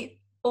be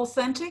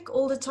authentic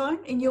all the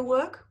time in your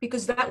work?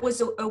 Because that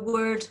was a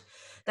word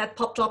that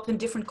popped up in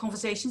different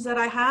conversations that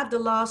I had the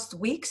last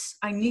weeks.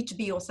 I need to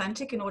be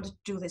authentic in order to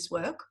do this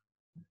work.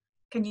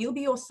 Can you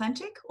be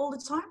authentic all the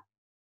time?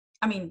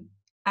 I mean,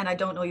 and I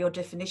don't know your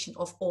definition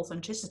of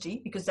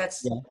authenticity, because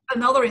that's Yeah.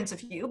 another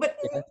interview, but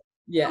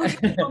Yeah. how would you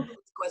respond to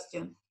this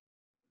question?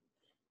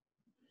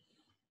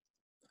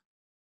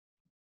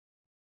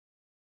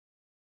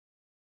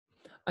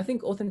 I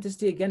think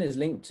authenticity again is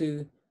linked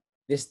to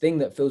this thing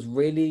that feels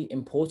really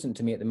important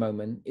to me at the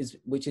moment,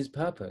 which is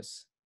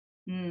purpose.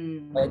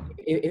 Like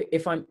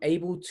if I'm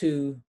able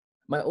to,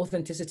 my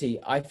authenticity,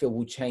 I feel,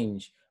 will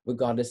change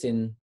regardless.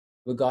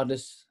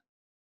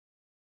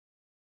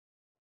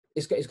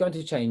 It's going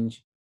to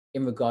change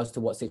in regards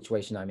to what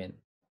situation I'm in.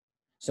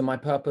 So my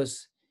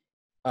purpose,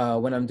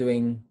 when I'm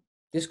doing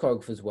this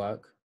choreographer's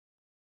work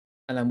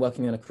and I'm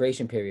working on a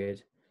creation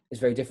period, is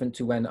very different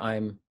to when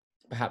I'm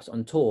perhaps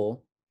on tour,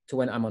 to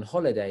when I'm on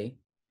holiday,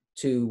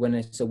 to when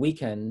it's a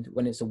weekend,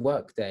 when it's a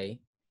work day.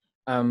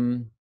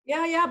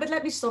 Yeah, but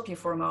let me stop you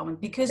for a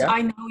moment, because Yeah.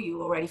 I know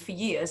you already for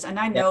years, and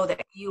I Yeah. know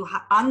that you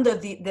under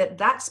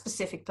that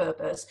specific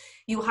purpose,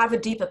 you have a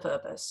deeper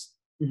purpose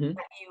Mm-hmm.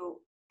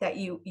 that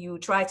you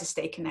try to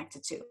stay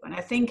connected to. And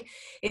I think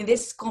in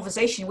this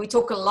conversation we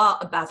talk a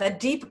lot about that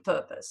deeper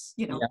purpose.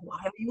 Yeah. Why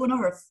are you on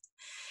earth?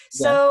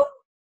 Yeah. So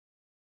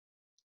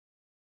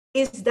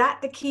is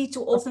that the key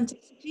to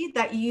authenticity,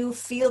 that you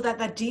feel that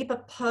that deeper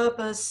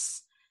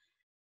purpose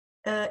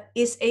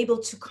is able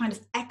to kind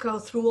of echo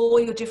through all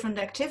your different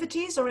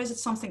activities, or is it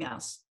something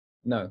else?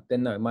 No,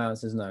 then no. My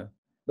answer is no,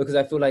 because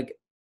I feel like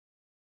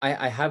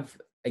I have,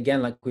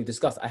 again, like we've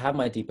discussed, I have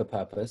my deeper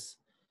purpose,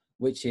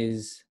 which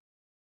is,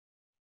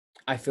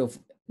 I feel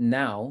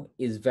now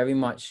is very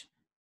much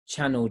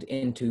channeled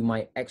into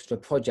my extra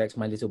projects,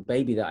 my little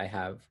baby that I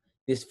have.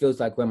 This feels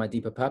like where my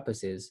deeper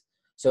purpose is.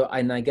 So,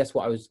 and I guess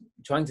what I was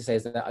trying to say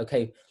is that,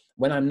 okay,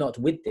 when I'm not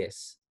with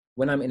this,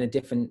 when I'm in a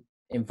different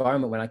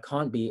environment, when I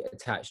can't be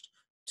attached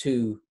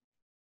to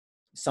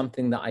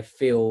something that I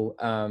feel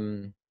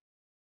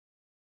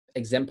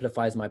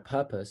exemplifies my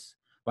purpose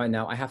right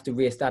now, I have to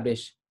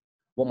reestablish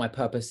what my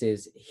purpose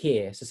is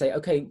here. So say,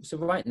 okay, so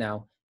right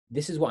now,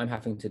 this is what I'm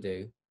having to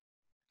do.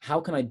 How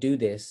can I do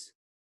this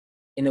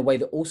in a way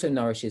that also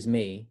nourishes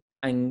me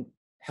and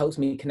helps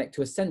me connect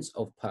to a sense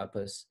of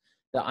purpose,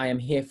 that I am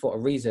here for a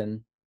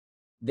reason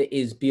that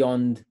is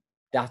beyond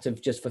that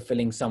of just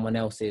fulfilling someone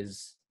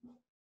else's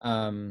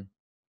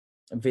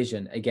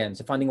vision again.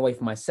 So finding a way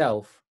for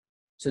myself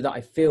so that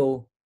I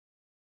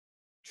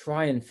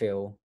try and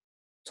feel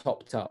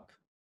topped up,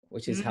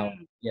 which is how,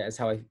 yeah, it's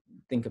how I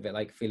think of it,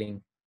 like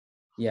feeling,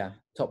 yeah,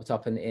 topped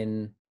up and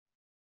in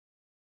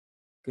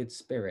good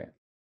spirit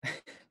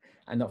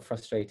and not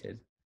frustrated.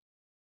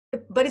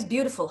 But it's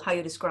beautiful how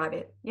you describe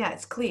it. Yeah,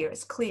 it's clear.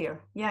 It's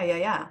clear. Yeah, yeah,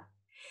 yeah.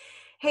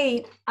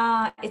 Hey,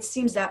 it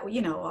seems that,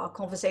 you know, our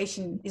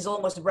conversation is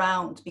almost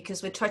round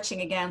because we're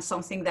touching again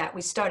something that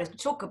we started to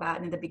talk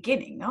about in the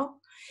beginning, no?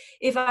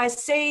 If I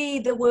say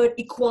the word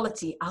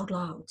equality out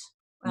loud,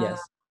 Yes.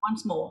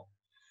 once more,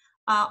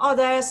 are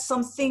there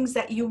some things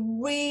that you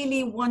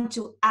really want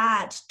to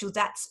add to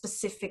that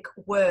specific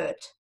word?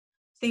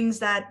 Things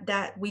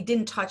that we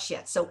didn't touch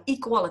yet. So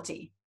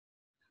equality.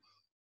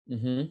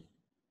 Mm-hmm.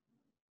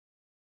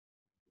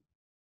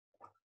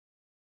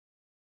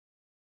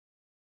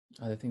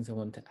 Other things I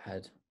want to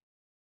add.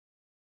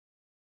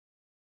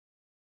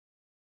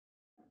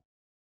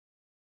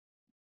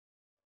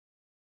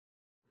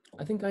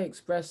 I think I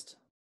expressed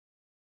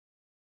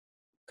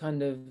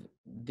kind of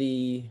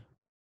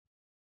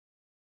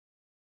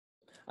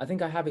I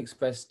think I have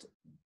expressed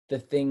the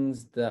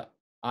things that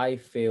I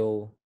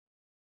feel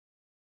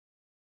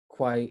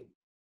quite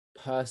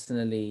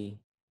personally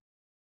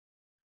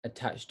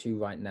attached to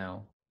right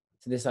now.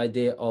 So this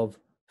idea of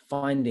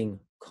finding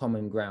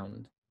common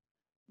ground,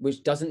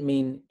 which doesn't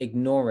mean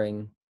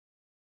ignoring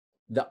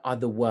the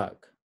other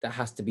work that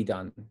has to be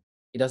done.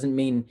 It doesn't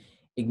mean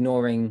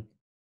ignoring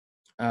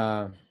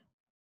the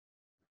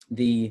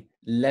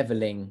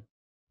leveling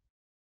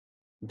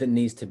that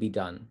needs to be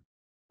done.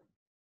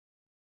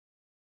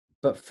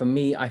 But for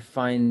me, I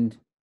find,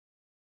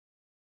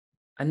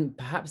 and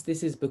perhaps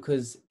this is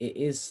because it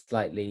is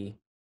slightly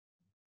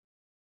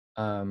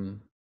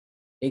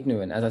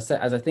ignorant. As I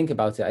said, as I think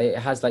about it, it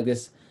has like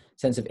this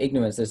sense of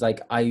ignorance. There's like,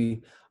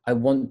 I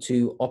want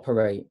to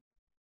operate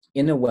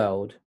in a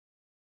world,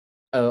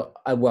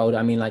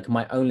 I mean like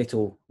my own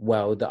little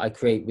world that I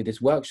create with this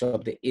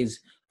workshop that is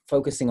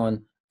focusing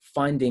on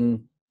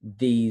finding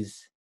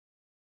these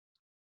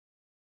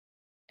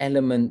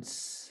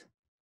elements,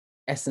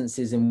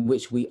 essences in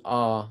which we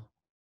are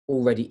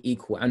already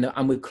equal, and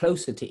we're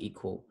closer to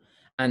equal,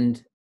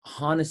 and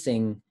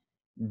harnessing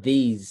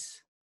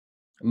these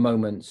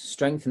moments,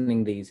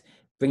 strengthening these,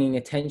 bringing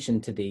attention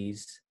to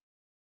these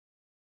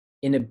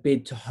in a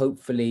bid to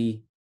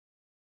hopefully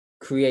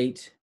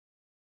create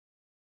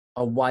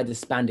a wider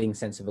spanning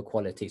sense of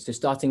equality. So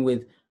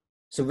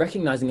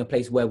recognizing a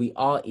place where we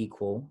are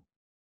equal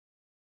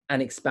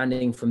and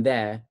expanding from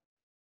there,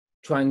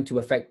 trying to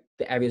affect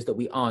the areas that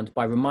we aren't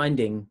by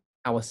reminding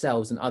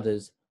ourselves and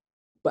others,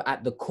 but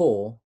at the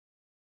core,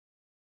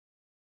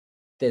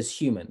 there's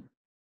human.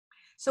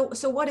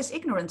 So what is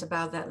ignorant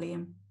about that,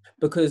 Liam?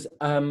 Because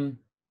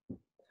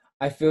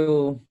I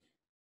feel,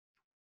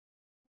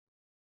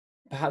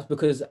 perhaps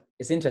because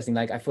it's interesting,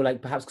 like I feel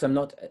like perhaps because I'm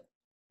not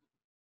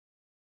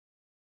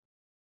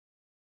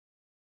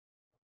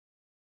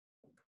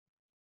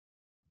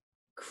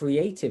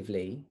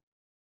creatively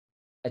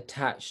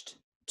attached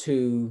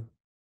to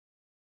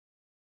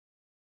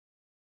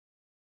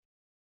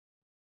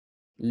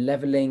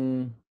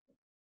leveling,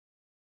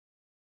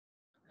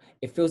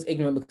 it feels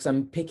ignorant because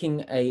I'm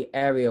picking a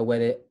area where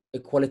the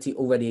equality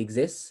already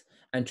exists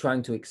and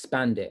trying to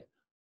expand it,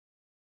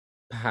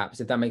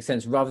 perhaps, if that makes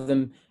sense, rather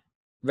than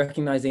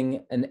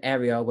recognizing an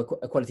area where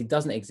equality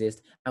doesn't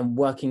exist and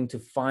working to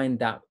find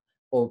that,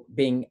 or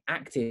being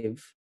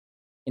active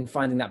in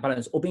finding that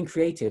balance, or being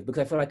creative, because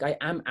I feel like I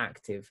am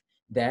active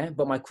there,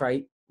 but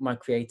my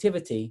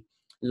creativity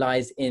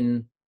lies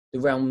in the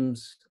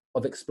realms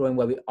of exploring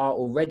where we are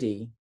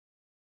already,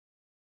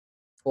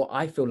 or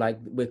I feel like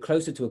we're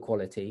closer to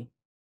equality,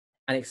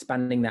 and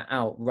expanding that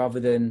out rather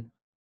than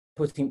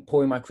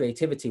pouring my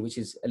creativity, which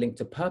is a link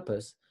to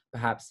purpose,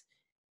 perhaps,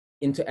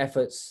 into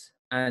efforts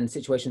and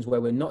situations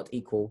where we're not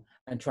equal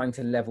and trying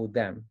to level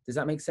them. Does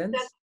that make sense?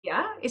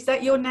 Yeah. Is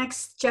that your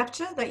next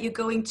chapter, that you're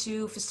going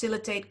to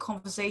facilitate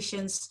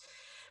conversations,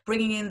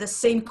 bringing in the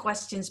same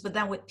questions, but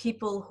then with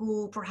people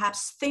who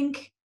perhaps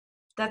think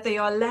that they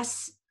are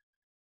less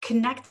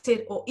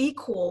connected or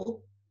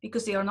equal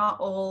because they are not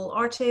all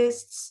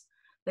artists,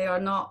 they are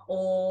not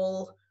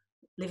all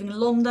living in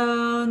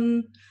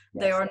London,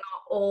 Yes. they are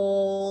not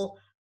all,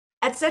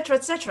 etc.,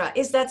 etc.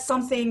 Is that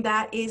something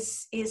that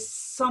is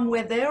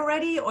somewhere there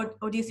already, or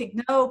do you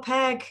think, no,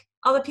 Peg,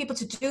 other people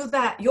to do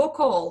that, your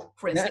call,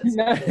 for instance?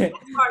 No. That's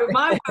part of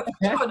my work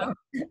for sure, no?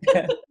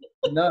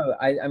 No,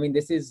 I mean,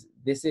 this is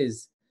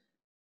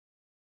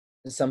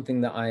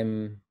something that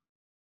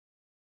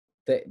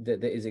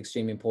that is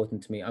extremely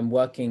important to me. I'm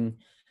working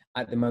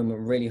at the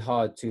moment really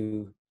hard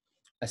to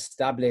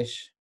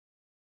establish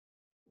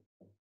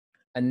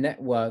a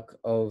network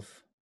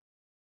of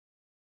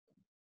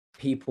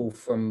people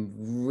from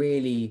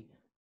really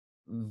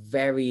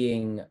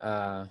varying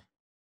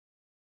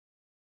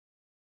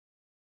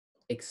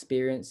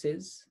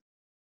experiences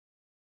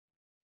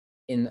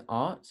in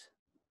art.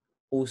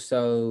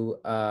 Also,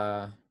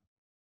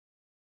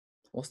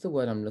 what's the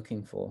word I'm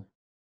looking for?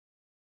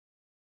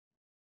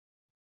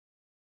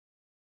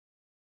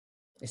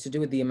 It's to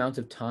do with the amount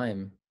of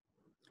time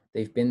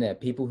they've been there.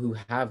 People who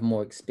have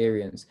more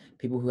experience,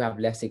 people who have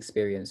less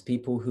experience,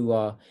 people who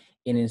are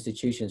in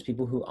institutions,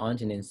 people who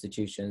aren't in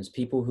institutions,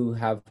 people who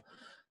have,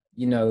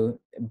 you know,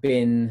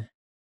 been,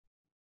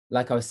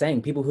 like I was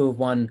saying, people who have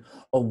won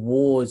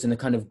awards and are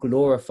kind of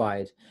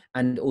glorified,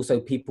 and also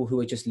people who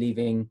are just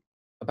leaving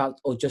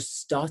about, or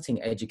just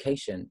starting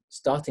education,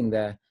 starting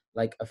their,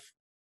 like,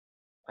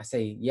 I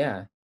say,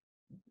 yeah,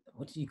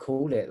 what do you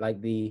call it?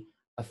 Like the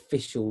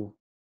official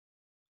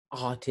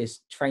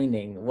artist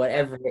training,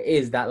 whatever it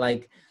is that,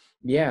 like,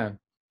 yeah.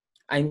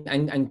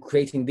 And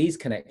creating these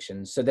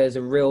connections. So there's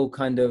a real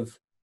kind of,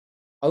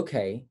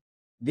 okay,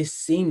 this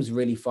seems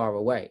really far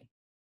away,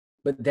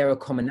 but there are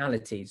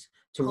commonalities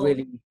to Cool.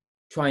 really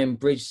try and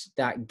bridge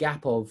that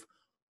gap of,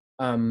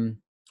 what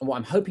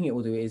I'm hoping it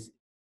will do is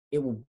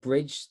it will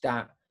bridge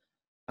that,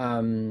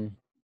 or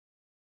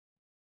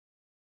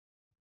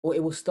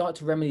it will start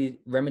to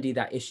remedy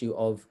that issue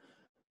of,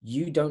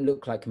 you don't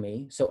look like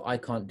me, so I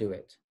can't do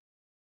it.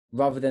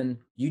 Rather than,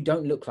 you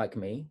don't look like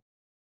me,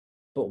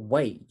 but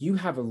wait, you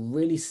have a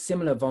really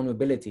similar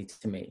vulnerability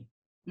to me.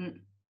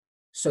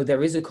 So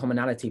there is a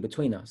commonality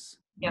between us.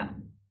 Yeah.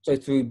 So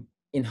through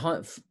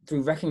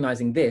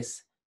recognizing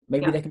this,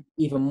 maybe there can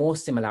be even more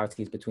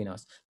similarities between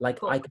us. Like,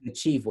 cool. I can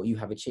achieve what you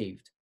have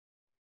achieved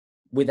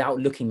without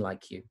looking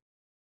like you.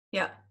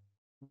 Yeah.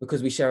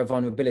 Because we share a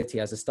vulnerability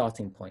as a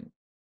starting point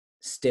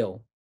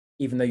still,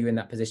 even though you're in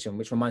that position,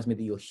 which reminds me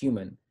that you're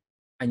human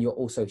and you're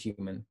also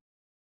human.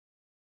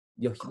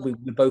 We're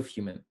both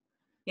human.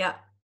 Yeah.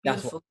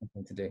 Beautiful. That's what I'm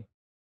trying to do.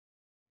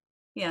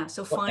 Yeah.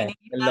 So finding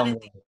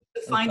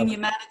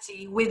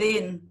humanity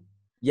within.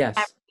 Yes.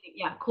 Everything.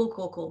 Yeah.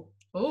 Cool.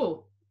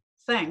 Oh,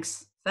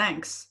 thanks.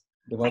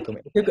 You're welcome.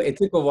 It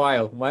took a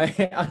while.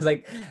 I was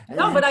like,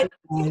 no, but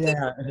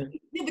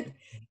but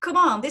come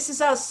on, this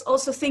is us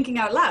also thinking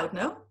out loud,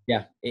 no?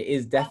 Yeah, it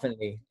is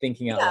definitely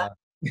thinking out loud.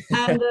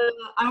 And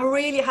I'm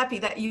really happy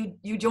that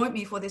you joined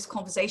me for this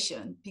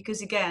conversation,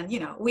 because again, you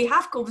know, we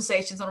have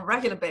conversations on a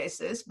regular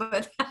basis,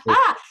 but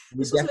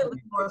this was a little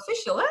bit more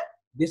official, eh?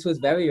 This was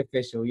very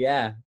official,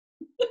 yeah.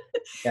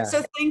 Yeah.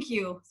 So thank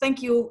you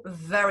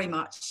very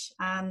much.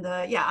 And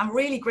yeah, I'm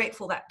really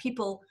grateful that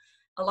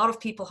a lot of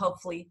people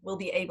hopefully will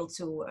be able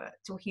to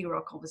hear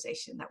our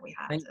conversation that we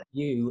had. Thank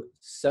you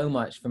so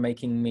much for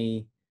making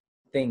me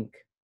think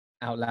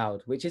out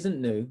loud, which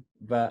isn't new,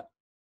 but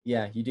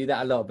yeah, you do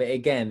that a lot. But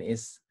again,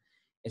 it's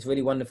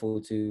really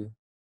wonderful to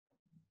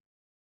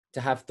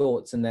have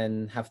thoughts and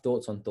then have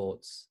thoughts on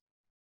thoughts.